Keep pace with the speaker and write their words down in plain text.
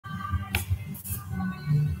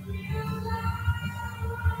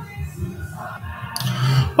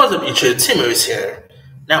What's up, YouTube? Timothée here.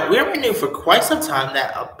 Now, we already knew for quite some time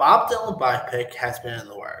that a Bob Dylan biopic has been in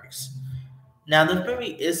the works. Now, the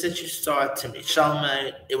movie is that you star Timothée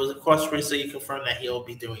Chalamet. It was, of course, recently confirmed that he'll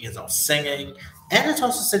be doing his own singing, and it's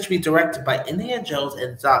also said to be directed by Indiana Jones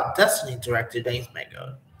and Destiny director James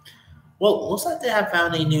Mangold. Well, it looks like they have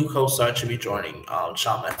found a new co-star to be joining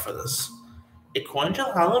Chalamet for this. According to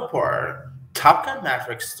Hollywood Reporter, Top Gun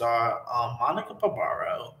Maverick star Monica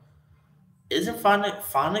Barbaro is in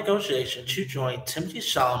final negotiation to join Timothée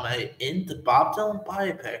Chalamet in the Bob Dylan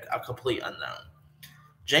biopic A Complete Unknown.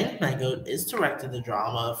 James Mangold is directing the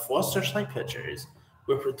drama for Searchlight Pictures,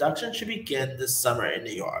 where production should begin this summer in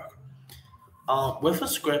New York. With a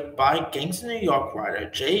script by Gangs of New York writer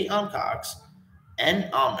J. Cox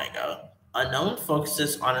and Mangold, Unknown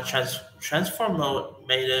focuses on a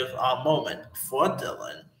transformative moment for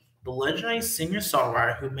Dylan, the legendary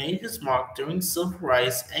singer-songwriter who made his mark during civil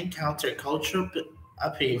rights and countercultural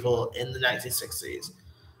upheaval in the 1960s.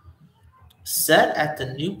 Set at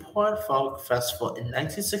the Newport Folk Festival in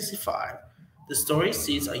 1965, the story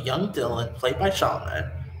sees a young Dylan, played by Chalamet,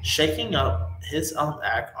 shaking up his own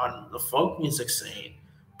act on the folk music scene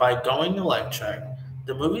by going electric.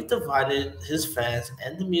 The movie divided his fans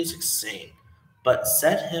and the music scene, but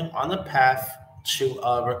set him on the path to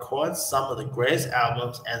record some of the greatest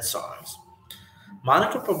albums and songs.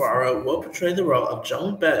 Monica Barbaro will portray the role of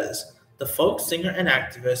Joan Baez, the folk singer and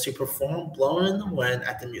activist who performed "Blowing in the Wind"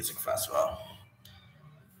 at the music festival.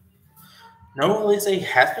 No release date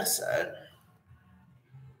has been set.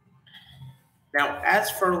 Now, as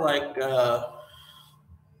for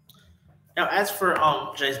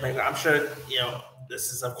James Mangold, I'm sure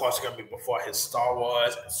this is of course going to be before his Star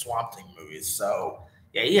Wars and Swamp Thing movies. So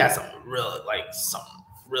yeah, he has some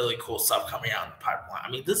really cool stuff coming out in the pipeline.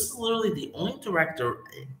 I mean, this is literally the only director.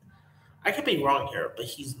 I could be wrong here, but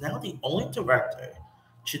he's now the only director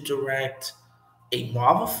to direct a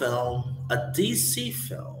Marvel film, a DC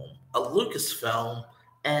film, a Lucas film,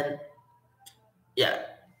 and yeah.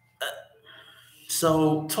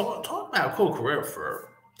 So talk about a cool career for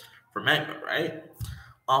Mango, right?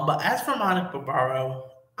 But as for Monica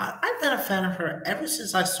Barbaro, I've been a fan of her ever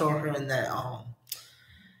since I saw her in that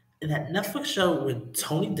Netflix show with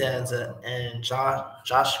Tony Danza and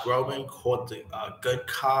Josh Groban called The Good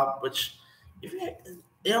Cop, which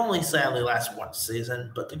it only sadly lasted one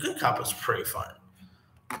season, but The Good Cop was pretty fun.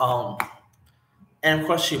 Um, and of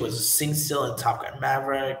course, she was Sing Still in Top Gun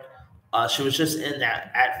Maverick. She was just in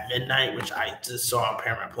that At Midnight, which I just saw on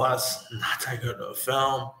Paramount Plus. Not that good of a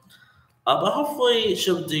film. But hopefully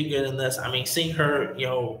she'll do good in this. I mean, seeing her,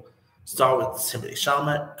 star with Timothée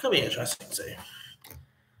Chalamet could be interesting to see.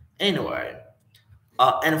 Anyway,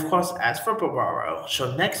 and of course, as for Barbaro,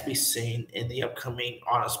 she'll next be seen in the upcoming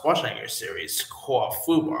Arnold Schwarzenegger series called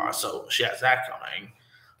Fubar, so she has that coming.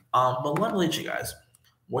 But let me lead you guys.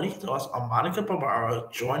 What are your thoughts on Monica Barbaro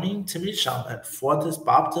joining Timothée Chalamet for this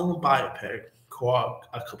Bob Dylan biopic called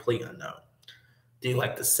A Complete Unknown? Do you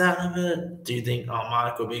like the sound of it? Do you think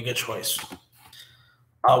Monica would be a good choice?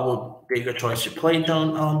 Would be a good choice to play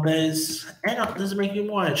Joan Baez? And does it make you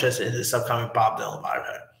more interested in this upcoming Bob Dylan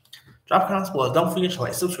biopic? Drop comments below. Don't forget to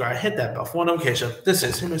like, subscribe, hit that bell for notification. This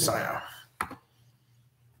is Henry signing out.